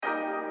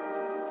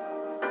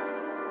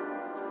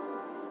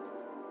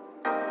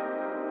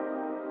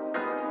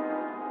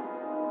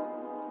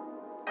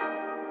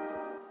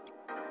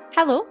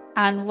Hello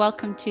and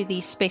welcome to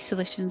the Space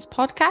Solutions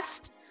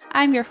podcast.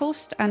 I'm your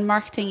host and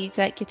marketing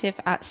executive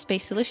at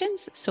Space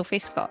Solutions, Sophie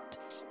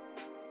Scott.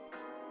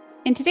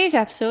 In today's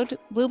episode,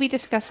 we'll be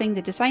discussing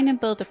the design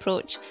and build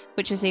approach,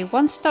 which is a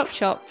one-stop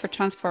shop for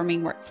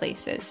transforming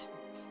workplaces.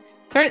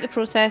 Throughout the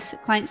process,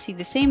 clients see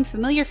the same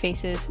familiar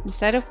faces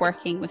instead of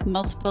working with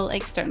multiple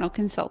external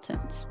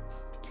consultants.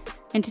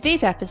 In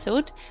today's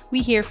episode,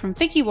 we hear from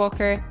Vicky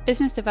Walker,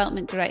 Business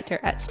Development Director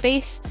at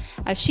Space,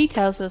 as she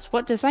tells us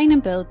what design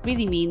and build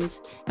really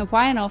means and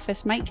why an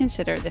office might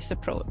consider this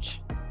approach.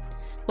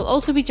 We'll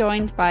also be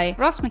joined by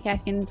Ross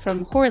McEachran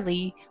from Hoare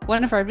Lea,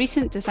 one of our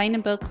recent design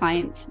and build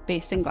clients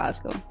based in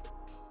Glasgow.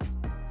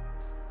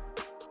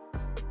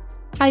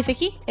 Hi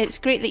Vicky, it's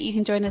great that you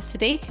can join us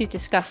today to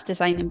discuss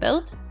design and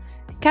build.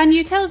 Can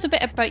you tell us a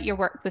bit about your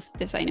work with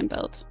design and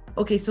build?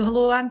 Okay, so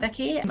hello, I'm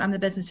Vicky. I'm the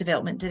Business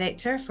Development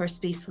Director for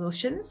Space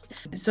Solutions.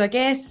 So I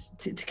guess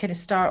to kind of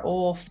start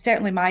off,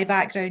 certainly my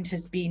background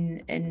has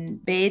been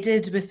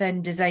embedded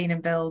within design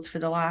and build for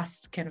the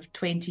last kind of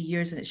 20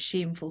 years, and it's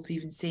shameful to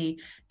even say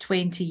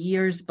 20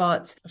 years,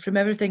 but from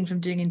everything from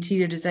doing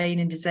interior design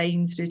and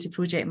design through to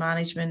project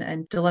management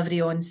and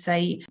delivery on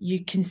site,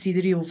 you can see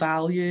the real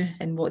value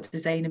in what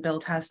design and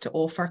build has to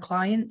offer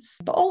clients,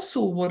 but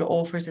also what it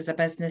offers as a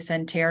business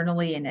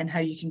internally and how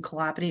you can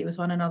collaborate with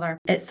one another.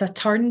 It's a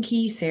turnkey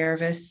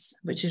service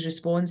which is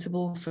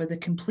responsible for the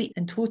complete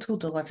and total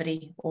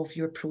delivery of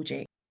your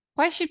project.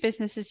 Why should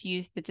businesses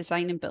use the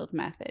design and build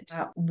method?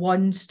 A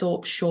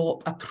one-stop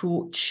shop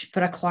approach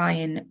for a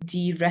client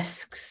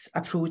de-risks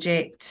a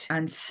project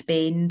and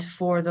spend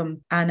for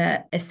them, and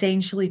it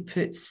essentially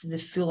puts the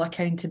full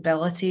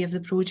accountability of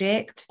the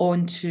project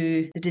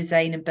onto the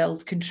design and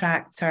build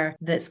contractor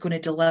that's going to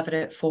deliver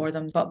it for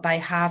them. But by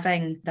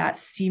having that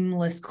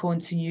seamless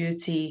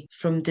continuity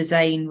from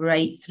design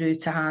right through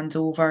to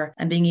handover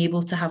and being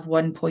able to have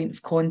one point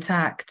of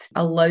contact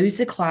allows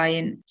the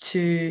client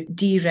to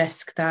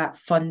de-risk that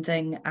funding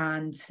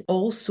and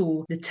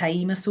also the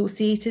time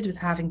associated with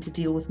having to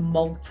deal with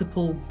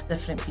multiple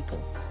different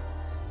people.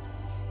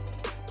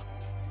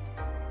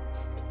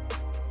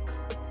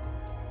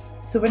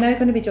 So we're now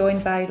going to be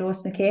joined by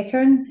Ross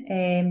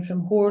McEachran from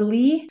Hoare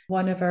Lea,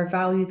 one of our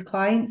valued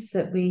clients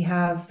that we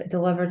have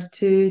delivered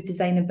two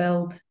design and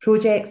build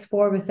projects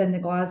for within the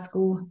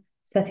Glasgow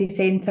city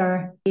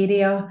centre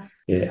area.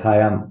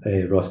 Hi, I'm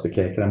Ross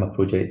McEachran. I'm a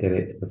project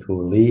director with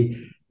Hoare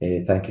Lea.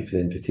 Thank you for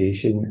the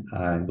invitation.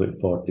 I look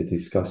forward to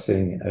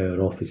discussing our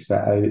office fit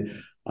out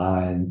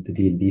and the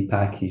D&B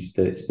package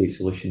that Space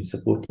Solutions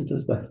supported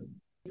us with.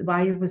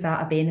 Why was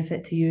that a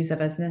benefit to you as a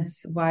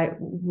business? What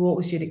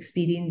was your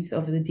experience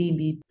of the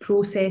D&B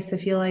process,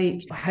 if you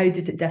like? How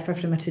does it differ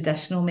from a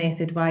traditional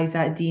method? Why has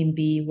that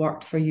D&B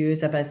worked for you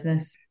as a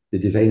business? The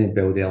design and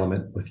build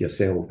element with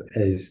yourself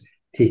is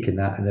taking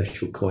that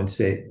initial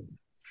concept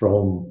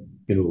from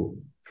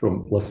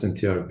listening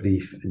to our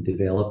brief and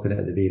developing it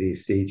at the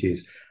various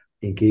stages,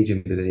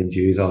 engaging with the end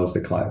users,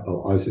 the client,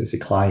 or us as a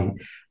client,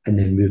 and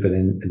then moving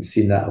in and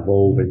seeing that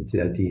evolve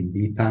into a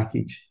D&B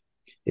package.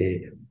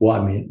 What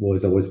I meant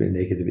was I was being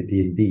negative at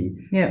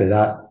D&B, but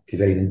that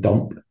design and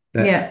dump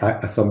that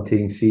I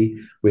sometimes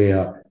see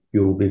where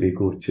you'll maybe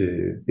go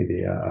to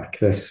maybe a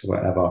Chris,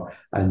 whatever,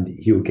 and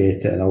he'll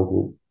get it and I'll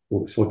go,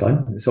 oh, it's all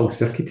done. It's all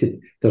circuited.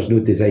 There's no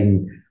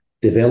design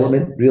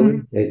development,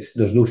 really. There's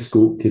no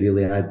scope to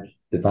really add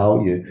the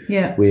value,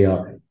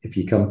 where if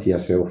you come to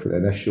yourself at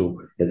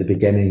the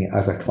beginning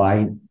as a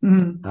client,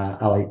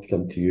 I like to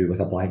come to you with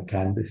a blank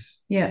canvas.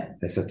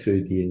 It's a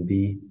true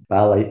D&B.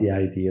 I like the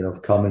idea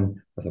of coming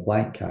with a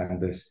blank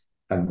canvas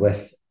and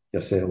with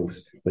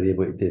yourselves we're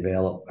able to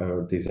develop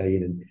our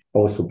design and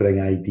also bring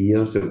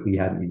ideas that we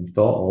hadn't even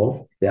thought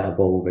of that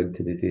evolve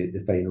into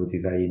the final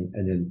design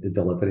and then the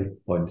delivery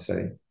on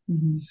site.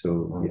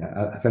 So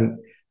I think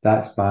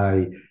that's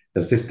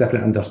there's just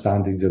different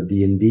understandings of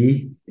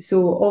D&B.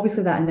 So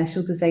obviously that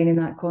initial design and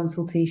that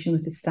consultation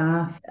with the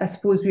staff, I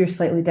suppose we're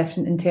slightly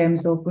different in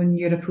terms of when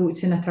you're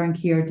approaching a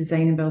turnkey or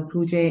design and build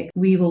project,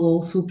 we will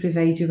also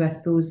provide you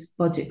with those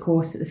budget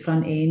costs at the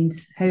front end.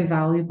 How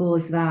valuable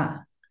is that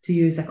to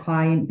you as a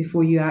client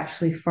before you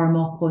actually firm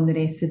up on the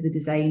rest of the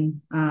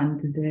design and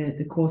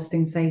the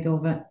costing side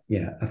of it?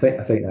 I think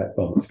that,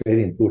 it's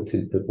very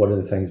important, but one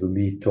of the things when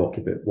we talk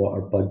about what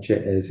our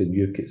budget is, and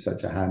you've got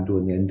such a handle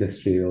in the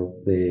industry of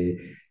the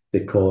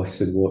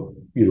costs and what,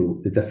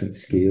 the different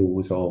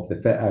scales of the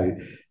fit out.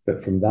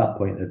 But from that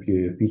point of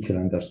view, if we can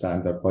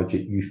understand our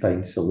budget, you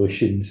find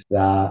solutions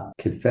that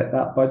could fit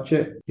that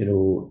budget,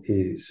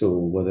 so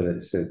whether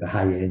it's the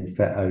high end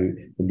fit out,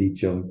 the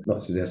medium,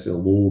 not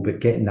necessarily low,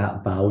 but getting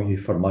that value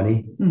for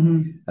money.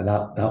 And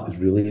that was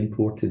really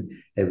important.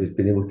 It was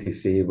being able to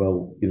say,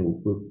 well,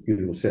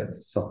 certain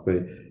stuff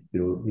with,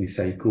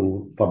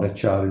 recycle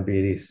furniture and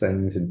various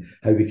things and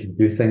how we can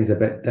do things a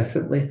bit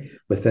differently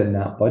within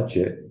that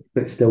budget,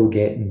 but still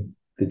getting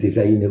the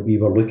design that we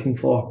were looking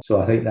for.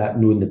 So I think that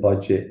knowing the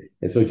budget,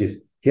 it's not just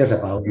here's a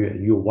value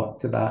and you'll work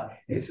to that.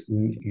 It's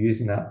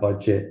using that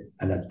budget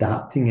and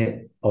adapting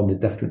it on the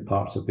different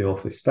parts of the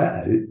office fit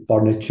out,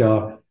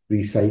 furniture,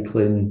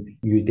 recycling,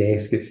 new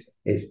desks.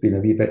 it's been a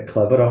wee bit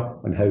cleverer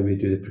on how we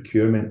do the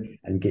procurement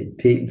and get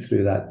taken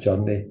through that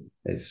journey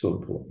is so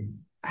important.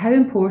 How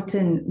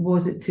important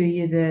was it to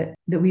you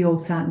that we all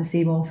sat in the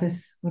same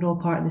office? We're all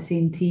part of the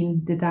same team.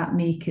 Did that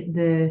make it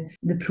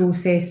the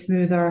process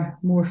smoother,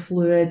 more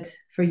fluid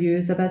for you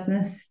as a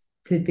business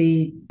to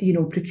be,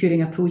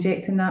 procuring a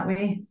project in that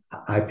way?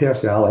 I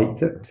personally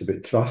liked it. It's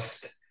about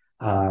trust,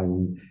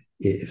 and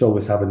it's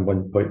always having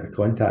one point of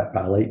contact.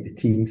 But I like the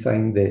team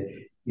thing that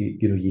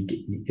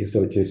it's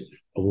not just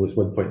always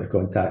one point of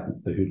contact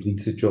who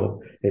leads the job.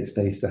 It's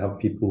nice to have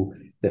people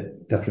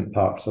that different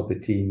parts of the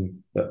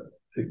team that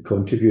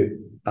contribute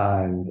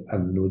and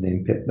know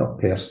them, not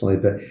personally,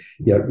 but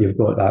you've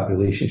got that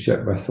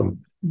relationship with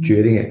them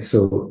during it.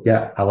 So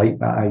yeah, I like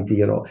that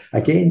idea.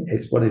 Again,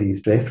 it's one of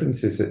these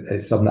references.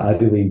 It's something that I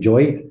really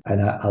enjoyed,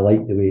 and I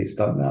like the way it's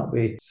done that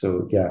way.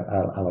 So yeah,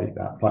 I like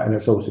that part, and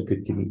it's also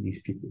good to meet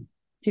these people.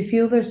 Do you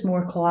feel there's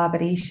more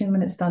collaboration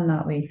when it's done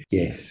that way?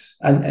 Yes,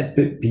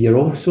 but you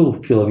also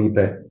feel a wee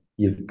bit.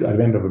 I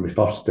remember when we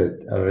first did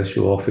our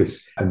initial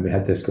office, and we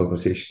had this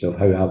conversation of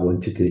how I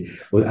want you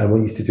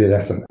to do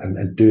this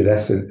and do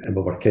this, and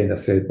we were kind of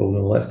said, well,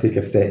 no, let's take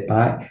a step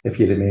back. If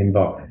you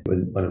remember,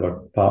 when one of our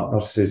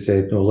partners who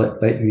said, no,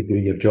 let you do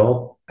your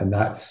job, and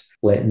that's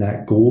letting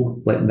that go,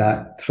 letting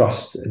that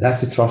trust.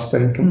 That's the trust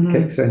thing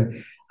kicks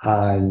in.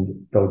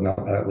 And building up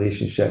a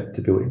relationship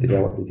to be able to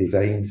develop the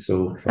design.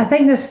 So I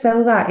think there's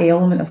still that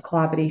element of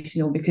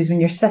collaboration, though, because when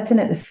you're sitting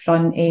at the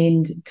front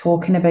end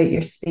talking about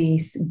your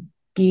space,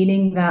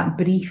 gaining that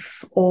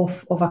brief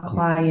of a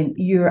client,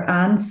 you're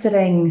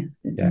answering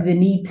the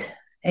need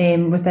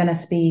within a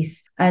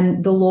space,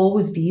 and there'll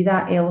always be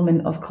that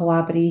element of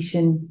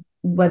collaboration,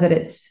 whether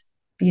it's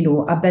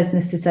a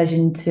business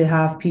decision to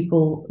have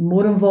people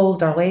more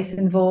involved or less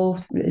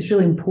involved. It's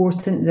really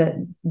important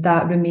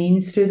that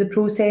remains through the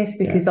process,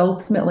 because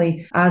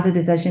ultimately, as a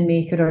decision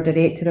maker or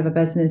director of a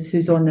business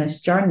who's on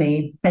this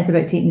journey, it's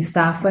about taking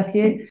staff with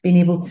you, being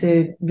able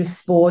to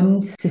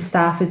respond to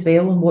staff as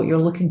well and what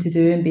you're looking to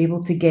do, and be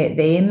able to get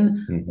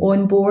them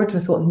on board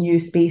with what the new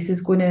space is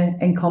going to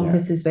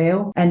encompass as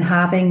well. And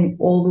having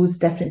all those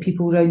different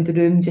people around the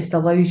room just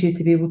allows you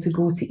to be able to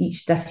go to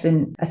each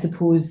different, I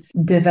suppose,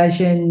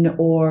 division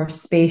or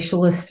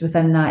specialist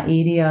within that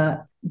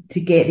area to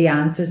get the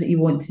answers that you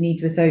want to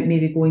need, without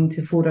maybe going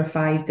to 4 or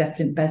 5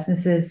 different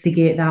businesses to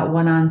get that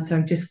one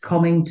answer. Just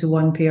coming to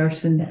one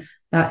person,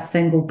 that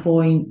single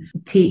point,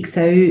 takes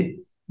out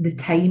the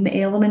time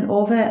element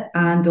of it,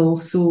 and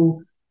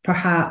also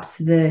perhaps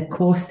the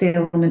cost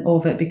element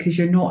of it, because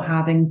you're not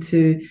having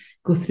to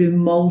go through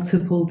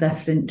multiple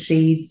different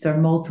trades or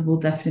multiple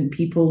different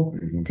people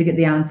to get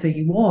the answer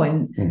you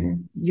want.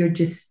 You're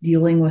just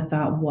dealing with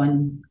that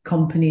one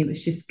company,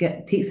 which just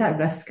takes that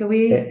risk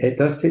away. It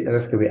does take the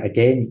risk away.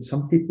 Again,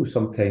 some people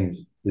sometimes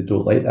they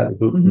don't like that. They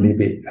don't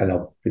maybe, and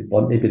I'll be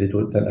blunt, maybe they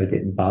don't think they're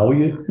getting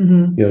value.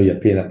 You're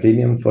paying a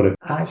premium for it.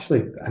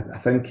 Actually, I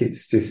think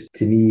it's just,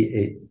 to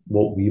me,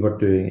 what we were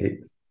doing,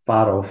 it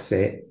far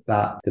offset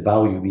that, the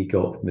value we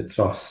got from the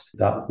trust,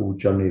 that whole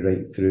journey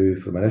right through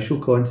from initial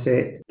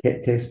concept,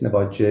 kept testing the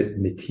budget,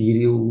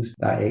 materials,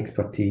 that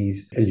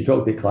expertise. And you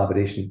talk about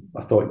collaboration.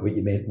 I thought what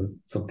you meant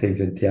sometimes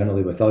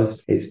internally with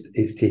us,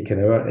 it's taking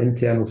our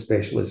internal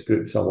specialist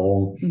groups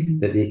along,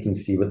 that they can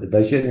see what the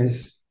vision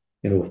is,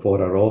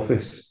 for our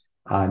office,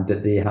 and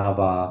that they have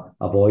a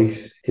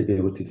voice to be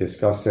able to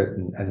discuss it,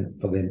 and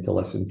for them to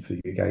listen for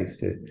you guys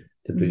to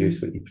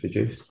produce what you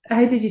produced.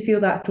 How did you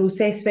feel that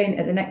process went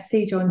at the next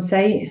stage on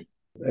site?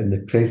 In the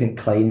present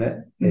climate,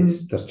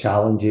 there's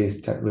challenges,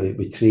 particularly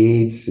with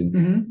trades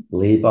and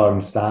labour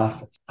and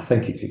staff. I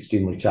think it's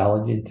extremely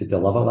challenging to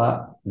deliver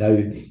that now,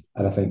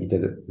 and I think you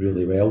did it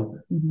really well.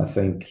 I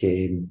think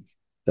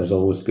there's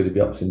always going to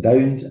be ups and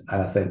downs, and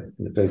I think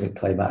in the present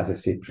climate, as I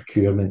say,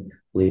 procurement,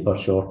 labour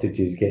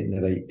shortages, getting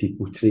the right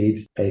people,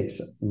 trades,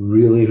 it's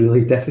really,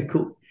 really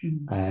difficult.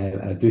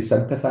 And I do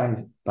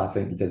sympathise, but I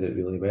think you did it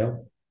really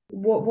well.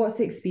 What's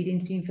the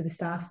experience been for the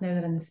staff now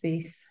they're in the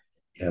space?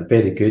 Yeah,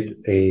 very good.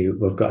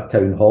 We've got a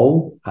town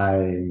hall. I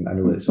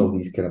know it's all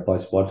these kind of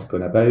buzzwords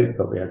going about,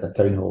 but we had a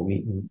town hall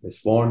meeting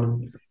this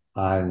morning,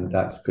 and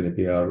that's going to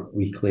be our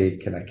weekly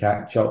kind of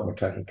catch up. We're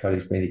trying to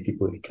encourage many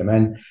people to come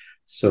in.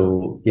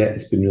 So yeah,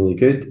 it's been really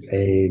good.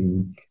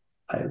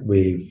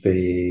 We've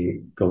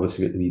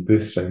obviously got the wee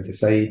booths around the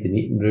side, the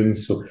meeting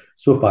rooms.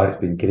 So far it's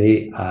been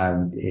great,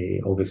 and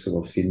obviously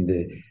we've seen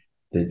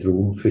the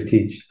drone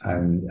footage,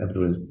 and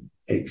everyone's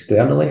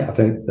externally. I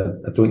don't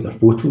think the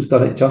photos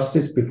done it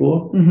justice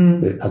before.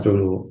 But I don't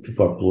know,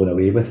 people are blown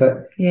away with it.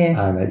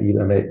 Yeah. And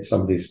I met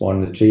somebody this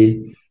morning on the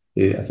train,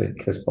 who I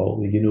think Chris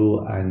Baltley,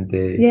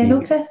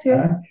 and Chris,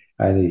 yeah.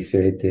 And he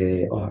said,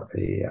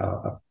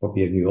 I'll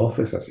probably a new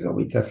office. I said,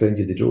 wait till I send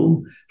you the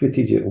drone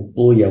footage, it will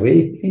blow you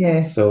away.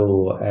 Yeah.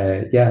 So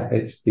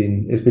it's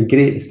been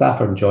great. The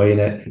staff are enjoying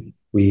it.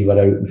 We were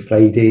out on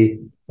Friday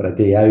for a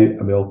day out,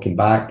 and we all came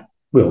back.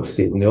 We all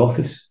stayed in the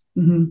office.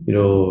 And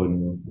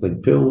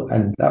playing pool,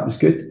 and that was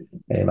good.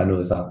 I know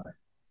there's a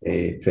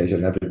pressure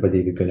on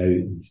everybody to go out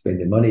and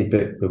spending money,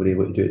 but we were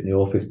able to do it in the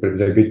office. But it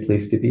was a good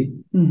place to be.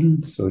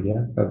 So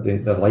yeah,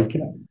 they're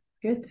liking it.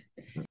 Good.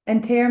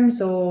 In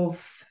terms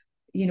of,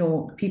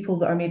 people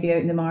that are maybe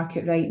out in the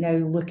market right now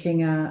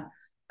looking at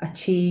a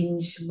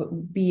change,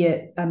 be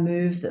it a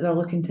move that they're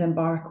looking to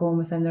embark on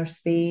within their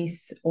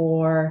space,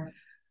 or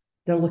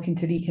they're looking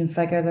to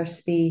reconfigure their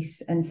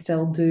space and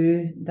still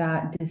do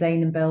that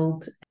design and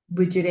build,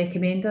 would you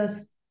recommend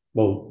us?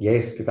 Well,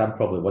 yes, because I'm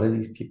probably one of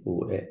these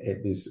people.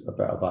 It was a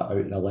bit of a out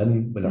on a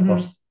limb when I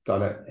first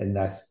done it in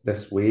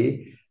this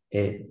way.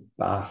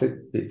 But I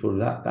said before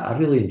that I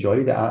really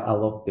enjoyed it. I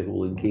loved the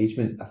whole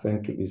engagement. I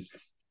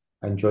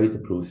enjoyed the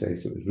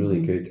process. It was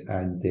really good.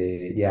 And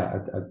I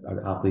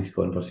have these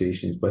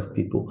conversations with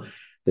people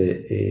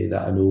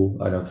that I know,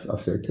 and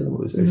I've said to them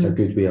it's a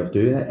good way of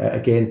doing it.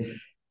 Again,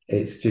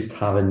 it's just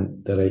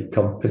having the right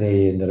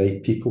company and the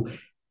right people.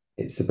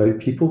 It's about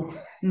people,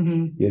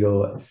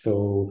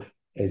 so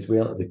as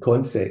well, the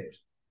concept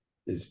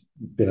has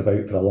been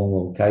about for a long,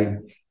 long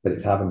time, but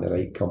it's having the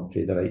right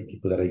company, the right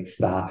people, the right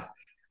staff.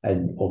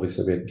 And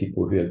obviously we had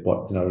people who had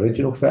worked in our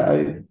original fit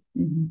out,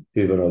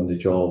 who were on the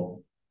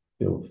job,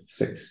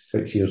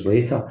 6 years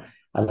later.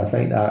 And I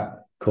think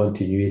that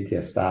continuity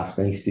of staff's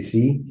nice to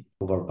see.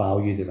 We were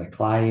valued as a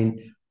client,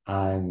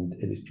 and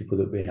it was people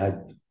that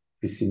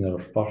we seen our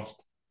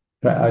first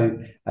fit out,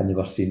 and they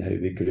were seeing how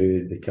we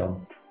grew and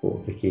become what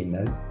we became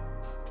now.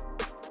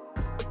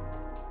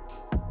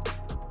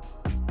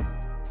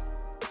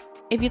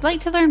 If you'd like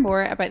to learn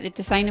more about the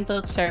design and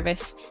build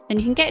service, then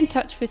you can get in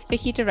touch with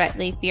Vicky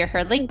directly via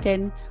her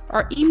LinkedIn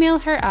or email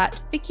her at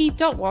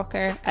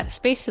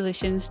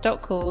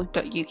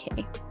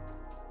vicky.walker@spacesolutions.co.uk.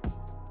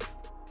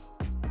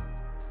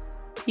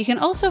 You can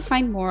also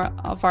find more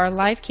of our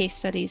live case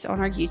studies on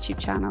our YouTube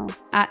channel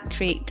at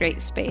Create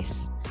Great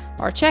Space,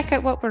 or check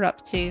out what we're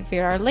up to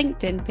via our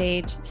LinkedIn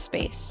page,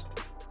 Space.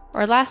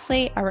 Or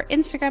lastly, our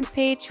Instagram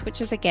page,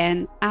 which is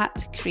again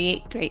at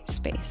Create Great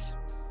Space.